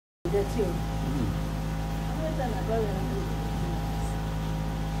That too.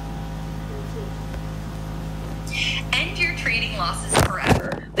 End your trading losses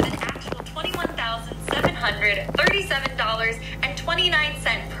forever with an actual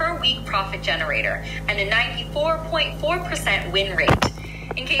 $21,737.29 per week profit generator and a 94.4% win rate.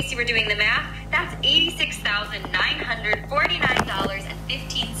 In case you were doing the math, that's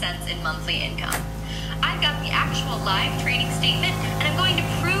 $86,949.15 in monthly income. I've got the actual live trading statement, and I'm going to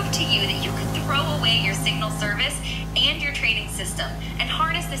prove to you that you can throw away your signal service and your trading system and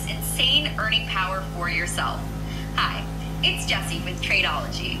harness this insane earning power for yourself. Hi, it's Jessie with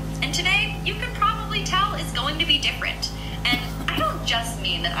Tradeology, and today you can probably tell is going to be different. And I don't just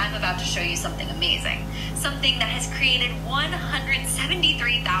mean that I'm about to show you something amazing, something that has created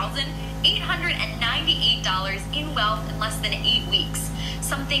 $173,898 in wealth in less than 8 weeks.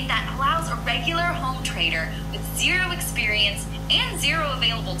 Something that allows a regular home trader with zero experience and zero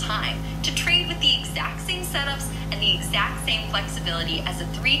available time to trade with the exact same setups and the exact same flexibility as a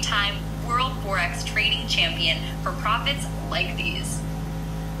 3-time World Forex trading champion for profits like these.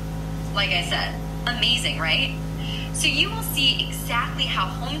 Like I said, amazing, right? So you will see exactly how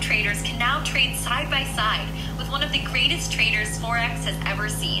home traders can now trade side by side with one of the greatest traders Forex has ever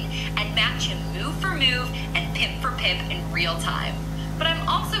seen and match him move for move and pip for pip in real time. But I'm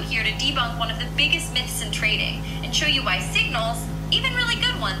also here to debunk one of the biggest myths in trading and show you why signals, even really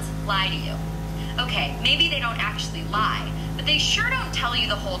good ones, lie to you. Okay, maybe they don't actually lie, but they sure don't tell you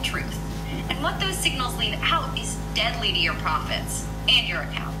the whole truth. And what those signals leave out is deadly to your profits and your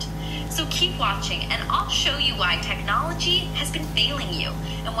account. So keep watching and I'll show you why technology has been failing you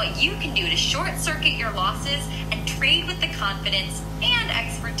and what you can do to short circuit your losses and trade with the confidence and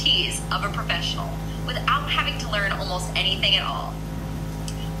expertise of a professional without having to learn almost anything at all.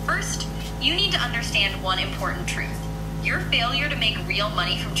 First, you need to understand one important truth. Your failure to make real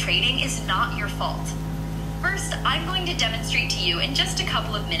money from trading is not your fault. First, I'm going to demonstrate to you in just a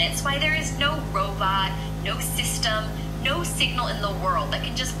couple of minutes why there is no robot, no system, no signal in the world that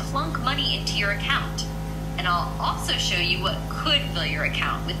can just plunk money into your account. And I'll also show you what could fill your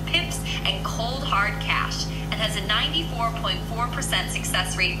account with pips and cold hard cash and has a 94.4%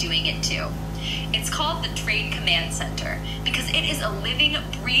 success rate doing it too. It's called the Trade Command Center because it is a living,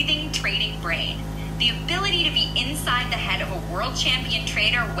 breathing trading brain. The ability to be inside the head of a world champion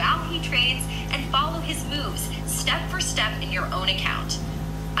trader while he trades and follow his moves step for step in your own account.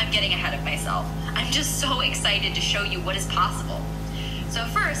 I'm getting ahead of myself. I'm just so excited to show you what is possible. So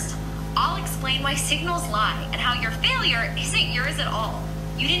first, I'll explain why signals lie and how your failure isn't yours at all.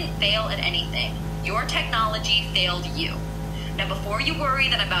 You didn't fail at anything. Your technology failed you. Now before you worry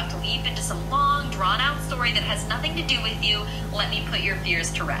that I'm about to leap into some long, drawn-out story that has nothing to do with you, let me put your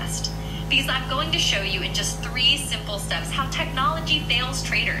fears to rest. Because I'm going to show you in just 3 simple steps how technology fails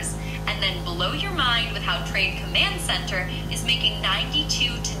traders, and then blow your mind with how Trade Command Center is making 92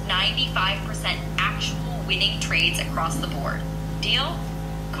 to 95% actual winning trades across the board. Deal?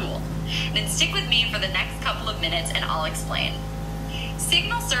 Cool. Then stick with me for the next couple of minutes and I'll explain.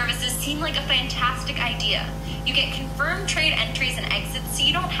 Signal services seem like a fantastic idea. You get confirmed trade entries and exits so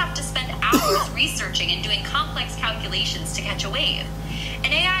you don't have to spend hours researching and doing complex calculations to catch a wave.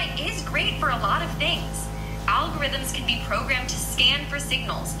 And AI is great for a lot of things. Algorithms can be programmed to scan for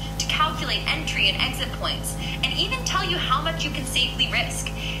signals, to calculate entry and exit points, and even tell you how much you can safely risk.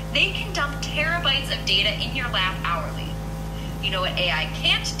 They can dump terabytes of data in your lap hourly. You know what AI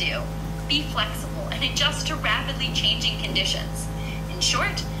can't do? Be flexible and adjust to rapidly changing conditions. In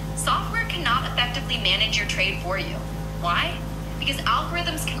short, software cannot effectively manage your trade for you. Why? Because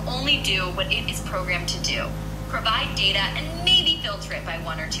algorithms can only do what it is programmed to do. Provide data and maybe filter it by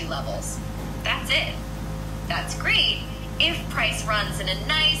 1 or 2 levels. That's it. That's great if price runs in a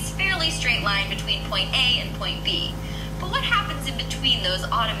nice, fairly straight line between point A and point B. But what happens in between those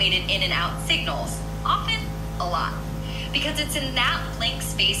automated in and out signals? Often, a lot. Because it's in that blank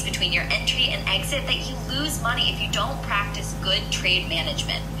space between your entry and exit that you lose money if you don't practice good trade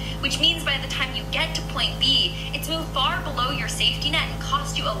management. Which means by the time you get to point B, it's moved far below your safety net and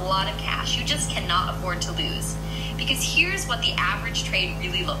cost you a lot of cash you just cannot afford to lose. Because here's what the average trade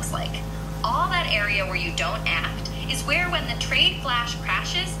really looks like. All that area where you don't act is where when the trade flash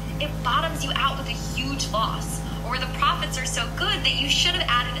crashes, it bottoms you out with a huge loss, or where the profits are so good that you should have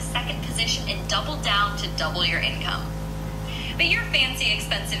added a second position and doubled down to double your income. But your fancy,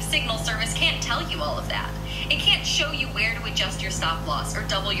 expensive signal service can't tell you all of that. It can't show you where to adjust your stop loss or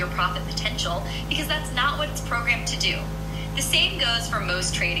double your profit potential because that's not what it's programmed to do. The same goes for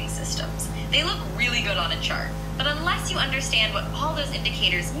most trading systems. They look really good on a chart, but unless you understand what all those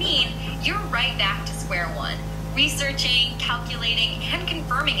indicators mean, you're right back to square one, researching, calculating, and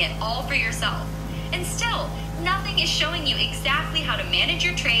confirming it all for yourself. And still, nothing is showing you exactly how to manage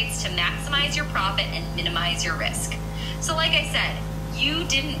your trades to maximize your profit and minimize your risk. So like I said, you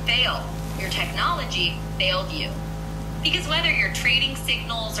didn't fail. Your technology failed you. Because whether you're trading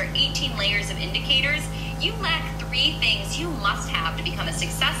signals or 18 layers of indicators, you lack 3 things you must have to become a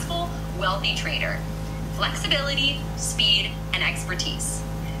successful, wealthy trader: flexibility, speed, and expertise.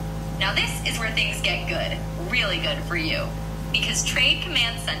 Now this is where things get good, really good for you. Because Trade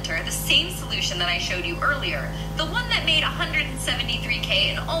Command Center, the same solution that I showed you earlier, the one that made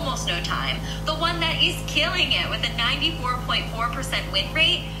 173K in almost no time, the one that is killing it with a 94.4% win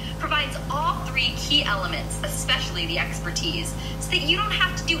rate, provides all 3 key elements, especially the expertise, so that you don't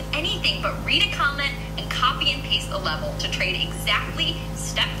have to do anything but read a comment and copy and paste the level to trade exactly,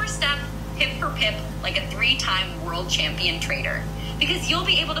 step for step, pip for pip, like a 3-time world champion trader. Because you'll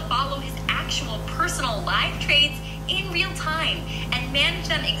be able to follow his actual personal live trades in real time and manage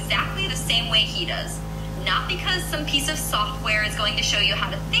them exactly the same way he does. Not because some piece of software is going to show you how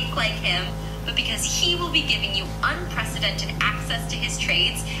to think like him, but because he will be giving you unprecedented access to his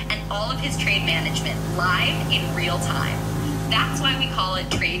trades and all of his trade management live in real time. That's why we call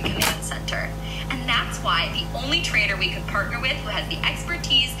it Trade Command Center. And that's why the only trader we could partner with who has the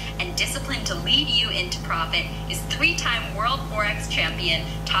expertise and discipline to lead you into profit is 3-time world Forex champion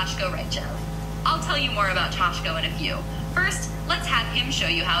Toshko Rechev. I'll tell you more about Toshko in a few. First, let's have him show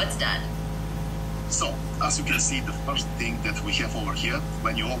you how it's done. So, as you can see, the first thing that we have over here,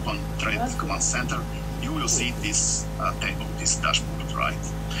 when you open Trade Command Center, you will see this table, this dashboard,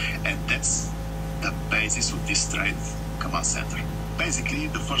 right? And that's the basis of this Trade Command Center. Basically,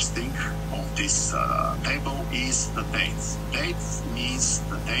 the first thing on this table is the date. Date means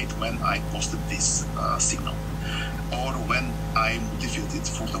the date when I posted this signal, or when I modified it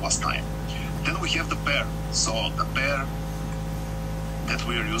for the last time. Then we have the pair, so the pair that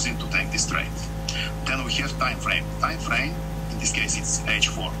we are using to take this trade. Then we have time frame. Time frame, in this case, it's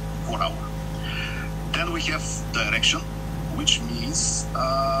H4, 4 hour. Then we have direction, which means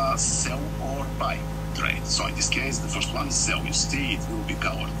sell or buy trade. So in this case, the first one is sell. You see it will be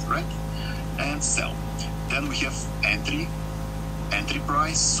colored red, and sell. Then we have entry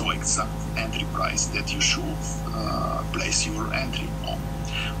price, so exact entry price that you should place your entry on.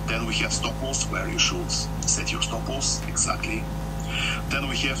 Then we have stop loss, where you should set your stop loss exactly. Then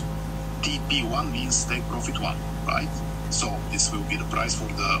we have TP1, means take profit 1, right? So this will be the price for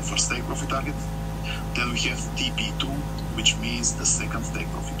the first take profit target. Then we have TP2, which means the second take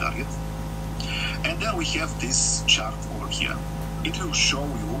profit target. And then we have this chart over here. It will show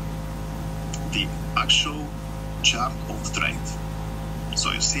you the actual chart of the trade.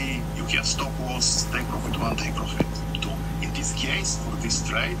 So you see, you have stop loss, take profit 1, take profit 2. In this case, for this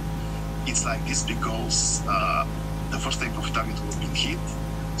trade, it's like this because the first take profit target was being hit.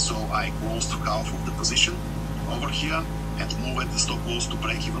 So I closed half of the position over here and moved the stop loss to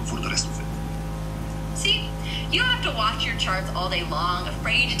break even for the rest of it. See, you don't have to watch your charts all day long,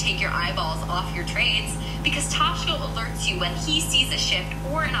 afraid to take your eyeballs off your trades, because Toshko alerts you when he sees a shift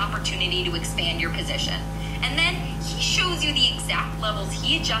or an opportunity to expand your position. And then he shows you the exact levels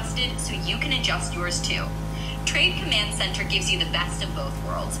he adjusted so you can adjust yours too. Trade Command Center gives you the best of both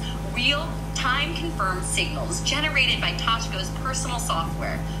worlds. Real, time-confirmed signals generated by Toshko's personal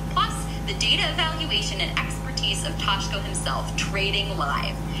software, plus the data evaluation and expertise of Toshko himself trading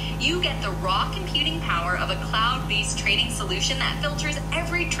live. You get the raw computing power of a cloud-based trading solution that filters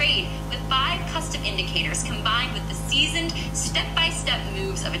every trade with 5 custom indicators combined with the seasoned, step-by-step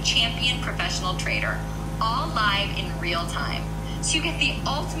moves of a champion professional trader, all live in real time. So you get the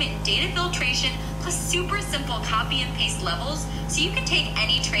ultimate data filtration plus super simple copy and paste levels, so you can take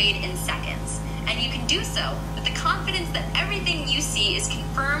any trade in seconds. And you can do so with the confidence that everything you see is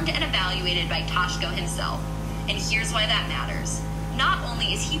confirmed and evaluated by Toshko himself. And here's why that matters. Not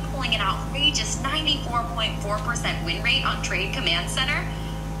only is he pulling an outrageous 94.4% win rate on Trade Command Center,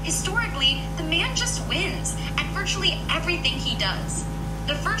 historically, the man just wins at virtually everything he does.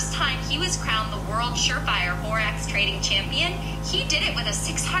 The first time he was crowned the world surefire Forex trading champion, he did it with a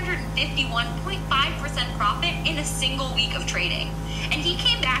 651.5% profit in a single week of trading. And he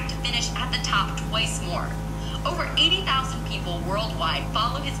came back to finish at the top twice more. Over 80,000 people worldwide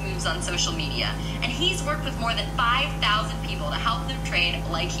follow his moves on social media, and he's worked with more than 5,000 people to help them trade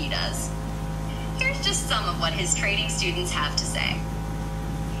like he does. Here's just some of what his trading students have to say.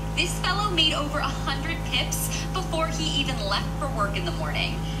 This fellow made over 100 pips before he even left for work in the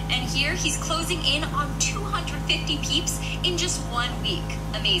morning. And here he's closing in on 250 peeps in just 1 week.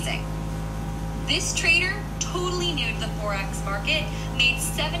 Amazing. This trader totally new to the Forex market, made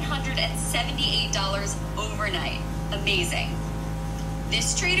 $778 overnight. Amazing.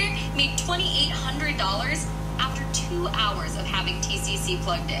 This trader made $2,800 after 2 hours of having TCC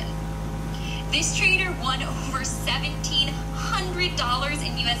plugged in. This trader won over $1,700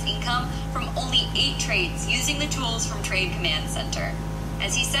 in US income from only 8 trades using the tools from Trade Command Center.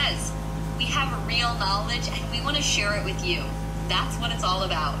 As he says, we have real knowledge and we want to share it with you. That's what it's all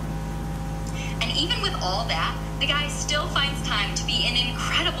about. And even with all that, the guy still finds time to be in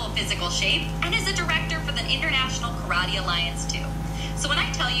incredible physical shape and is a director for the International Karate Alliance too. So when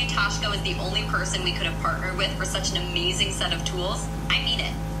I tell you Toshko is the only person we could have partnered with for such an amazing set of tools, I mean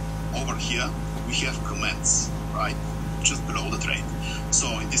it. Over here, we have comments, right? Just below the trade.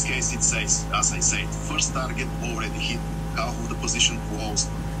 So in this case, it says, as I said, first target already hit, how the position closed,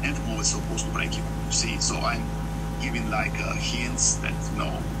 and the move is supposed to break even. You see, so I'm giving like hints that you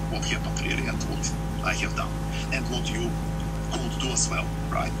know what happened really and what I have done, and what you could do as well,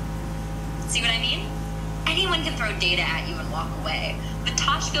 right? See what I mean? Anyone can throw data at you and walk away, but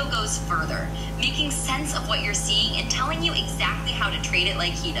Toshko goes further, making sense of what you're seeing and telling you exactly how to trade it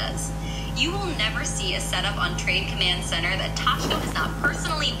like he does. You will never see a setup on Trade Command Center that Toshko has not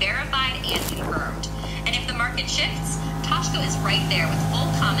personally verified and confirmed. And if the market shifts, Toshko is right there with full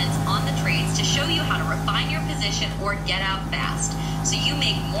comments on the trades to show you how to refine your position or get out fast, so you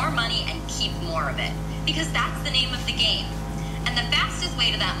make more money and keep more of it, because that's the name of the game. And the fastest way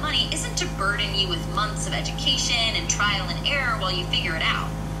to that money isn't to burden you with months of education and trial and error while you figure it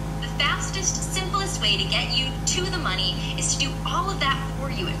out. The fastest, simplest way to get you to the money is to do all of that for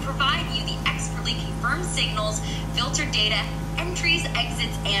you and provide you the expertly confirmed signals, filtered data, entries,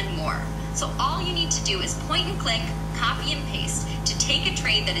 exits, and more. So all you need to do is point and click, copy and paste to take a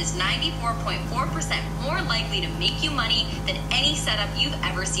trade that is 94.4% more likely to make you money than any setup you've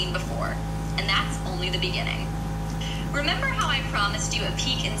ever seen before. And that's only the beginning. Remember how I promised you a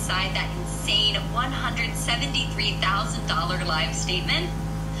peek inside that insane $173,000 live statement?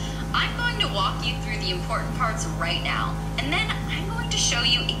 I'm going to walk you through the important parts right now, and then I'm going to show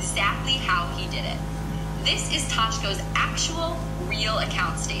you exactly how he did it. This is Toshko's actual, real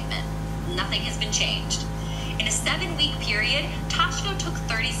account statement. Nothing has been changed. In a 7-week period, Toshko took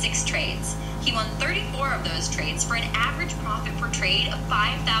 36 trades. He won 34 of those trades for an average profit per trade of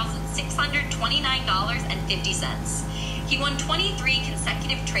 $5,629.50. He won 23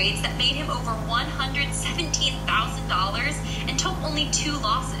 consecutive trades that made him over $117,000 and took only 2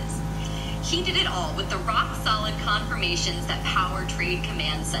 losses. He did it all with the rock-solid confirmations that power Trade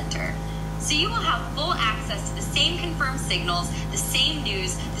Command Center. So you will have full access to the same confirmed signals, the same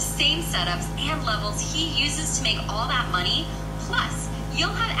news, the same setups and levels he uses to make all that money. Plus,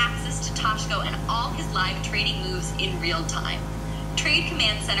 you'll have access to Toshko and all his live trading moves in real time. Trade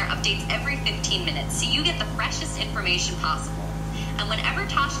Command Center updates every 15 minutes, so you get the freshest information possible. And whenever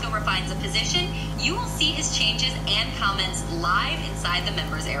Toshko refines a position, you will see his changes and comments live inside the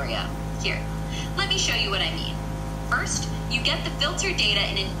members area. Here, let me show you what I mean. First, you get the filtered data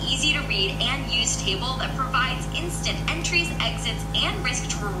in an easy-to-read and use table that provides instant entries, exits, and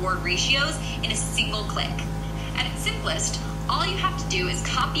risk-to-reward ratios in a single click. At its simplest, all you have to do is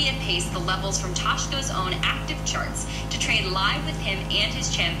copy and paste the levels from Toshko's own active charts to trade live with him and his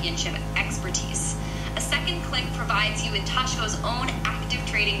championship expertise. A second click provides you with Toshko's own active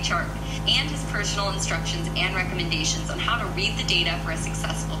trading chart and his personal instructions and recommendations on how to read the data for a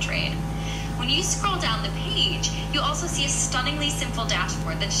successful trade. When you scroll down the page, you'll also see a stunningly simple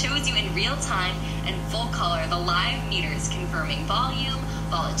dashboard that shows you in real time and full color the live meters confirming volume,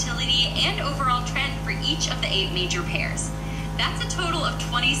 volatility, and overall trend for each of the 8 major pairs. That's a total of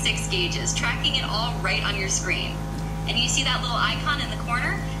 26 gauges, tracking it all right on your screen. And you see that little icon in the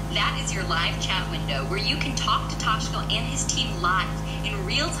corner? That is your live chat window where you can talk to Toshko and his team live in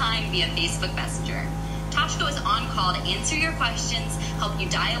real time via Facebook Messenger. Toshko is on call to answer your questions, help you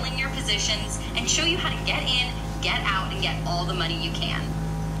dial in your positions, and show you how to get in, get out, and get all the money you can.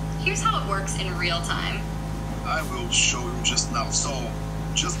 Here's how it works in real time. I will show you just now. So,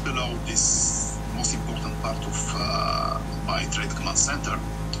 just below this most important part of my Trade Command Center,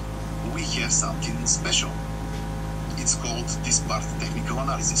 we have something special. It's called this part technical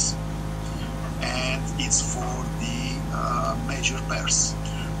analysis, and it's for the major pairs.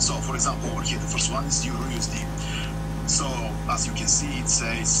 So, for example, over here, the first one is EUR/USD. So, as you can see, it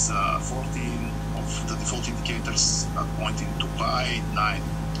says 14 of the default indicators are pointing to buy, 9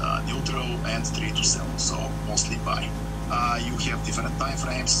 neutral, and 3 to sell. So, mostly buy. You have different time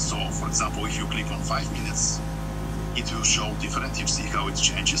frames. So, for example, if you click on 5 minutes, it will show different. You see how it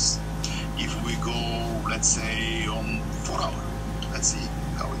changes. If we go, let's say, on 4 hours, let's see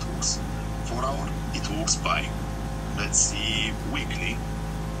how it works. 4 hour, it works by, let's see, weekly.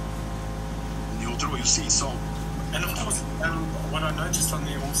 Neutral, you see, so. And of course, what I noticed on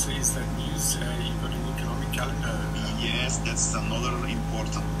there also is that news, you've got an economic calendar. Yes, that's another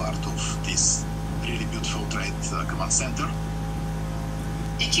important part of this really beautiful trade command center.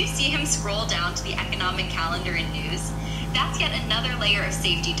 Did you see him scroll down to the economic calendar in news? That's yet another layer of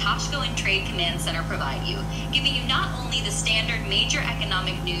safety Toshko and Trade Command Center provide you, giving you not only the standard major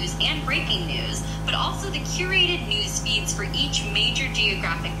economic news and breaking news, but also the curated news feeds for each major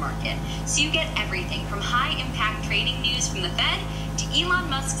geographic market. So you get everything from high-impact trading news from the Fed to Elon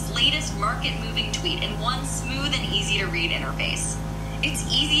Musk's latest market-moving tweet in one smooth and easy-to-read interface. It's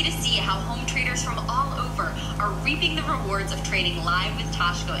easy to see how home traders from all over are reaping the rewards of trading live with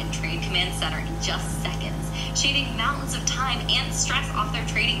Toshko and Trade Command Center in just seconds, shaving mountains of time and stress off their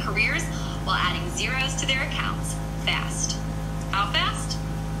trading careers while adding zeros to their accounts fast. How fast?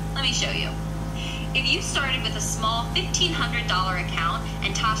 Let me show you. If you started with a small $1,500 account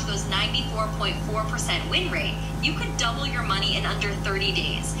and Toshko's 94.4% win rate, you could double your money in under 30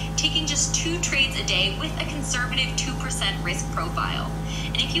 days, taking just 2 trades a day with a conservative 2% risk profile.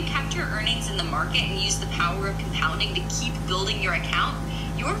 And if you kept your earnings in the market and used the power of compounding to keep building your account,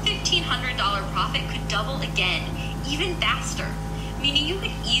 your $1,500 profit could double again, even faster, meaning you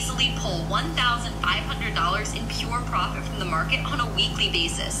could easily pull $1,500 in pure profit from the market on a weekly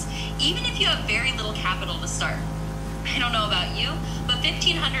basis, even if you have very little capital to start. I don't know about you, but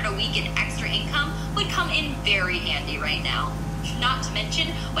 $1,500 a week in extra income would come in very handy right now. Not to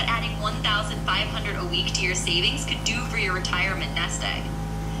mention what adding $1,500 a week to your savings could do for your retirement nest egg.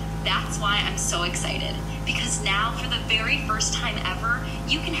 That's why I'm so excited, because now for the very first time ever,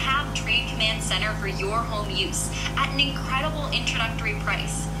 you can have Trade Command Center for your home use at an incredible introductory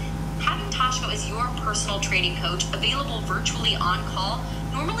price. Having Toshko as your personal trading coach available virtually on call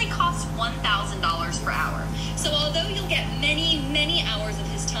normally costs $1,000 per hour. So although you'll get many, many hours of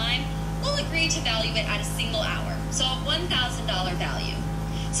his time, we'll agree to value it at a single hour, so a $1,000 value.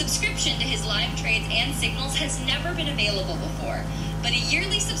 Subscription to his live trades and signals has never been available before, but a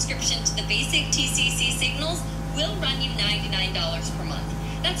yearly subscription to the basic TCC signals will run you $99 per month.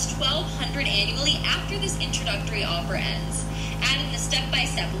 That's $1,200 annually after this introductory offer ends. Add in the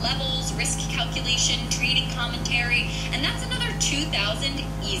step-by-step levels, risk calculation, trading commentary, and that's another $2,000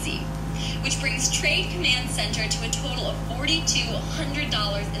 easy, which brings Trade Command Center to a total of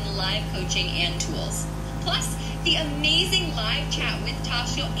 $4,200 in live coaching and tools. Plus, the amazing live chat with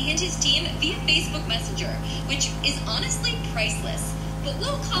Toshko and his team via Facebook Messenger, which is honestly priceless, but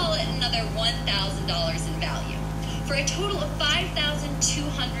we'll call it another $1,000 in value, for a total of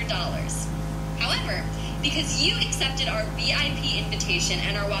 $5,200. However, because you accepted our VIP invitation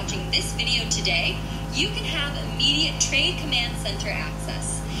and are watching this video today, you can have immediate Trade Command Center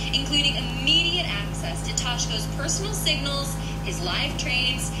access, including immediate access to Toshko's personal signals, his live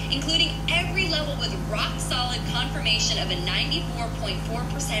trades, including every level with rock-solid confirmation of a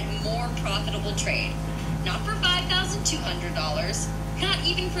 94.4% more profitable trade. Not for $5,200, not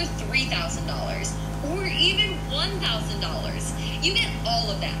even for $3,000, or even $1,000. You get all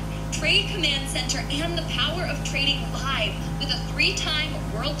of that. Trade Command Center and the power of trading live with a 3-time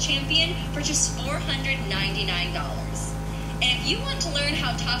world champion for just $499. And if you want to learn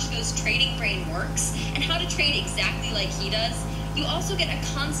how Toshko's trading brain works and how to trade exactly like he does, you also get a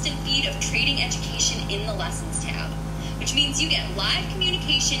constant feed of trading education in the Lessons tab, which means you get live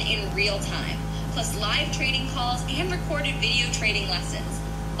communication in real time, plus live trading calls and recorded video trading lessons,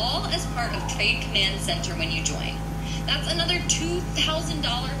 all as part of Trade Command Center when you join. That's another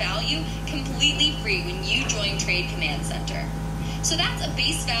 $2,000 value completely free when you join Trade Command Center. So that's a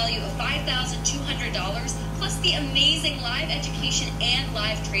base value of $5,200 plus the amazing live education and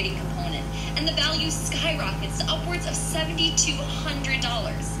live trading component, and the value skyrockets to upwards of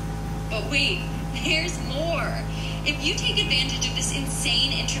 $7,200. But wait, there's more. If you take advantage of this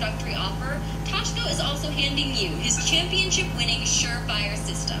insane introductory offer, Toshko is also handing you his championship-winning Surefire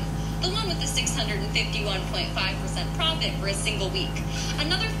system, the one with the 651.5% profit for a single week.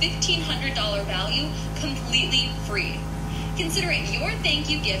 Another $1,500 value completely free. Consider it your thank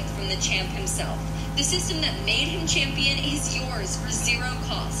you gift from the champ himself. The system that made him champion is yours for zero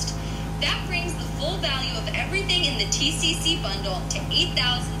cost. That brings the full value of everything in the TCC bundle to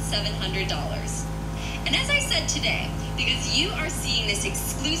 $8,700. And as I said today, because you are seeing this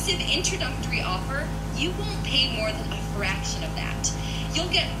exclusive introductory offer, you won't pay more than a fraction of that. You'll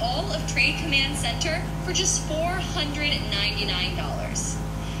get all of Trade Command Center for just $499.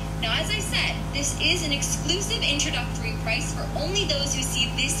 Now, as I said, this is an exclusive introductory price for only those who see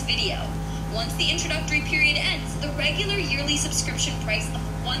this video. Once the introductory period ends, the regular yearly subscription price of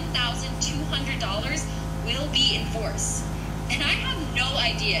 $1,200 will be in force. And I have no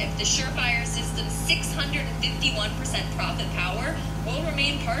idea if the Surefire System's 651% profit power will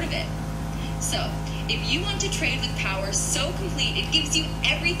remain part of it. So, if you want to trade with power so complete it gives you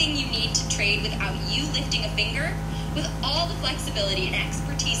everything you need to trade without you lifting a finger, with all the flexibility and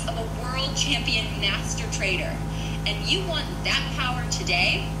expertise of a world champion master trader, and you want that power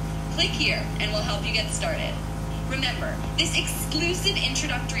today, click here and we'll help you get started. Remember, this exclusive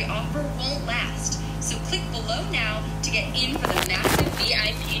introductory offer won't last, so click below now to get in for the massive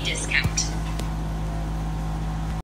VIP discount.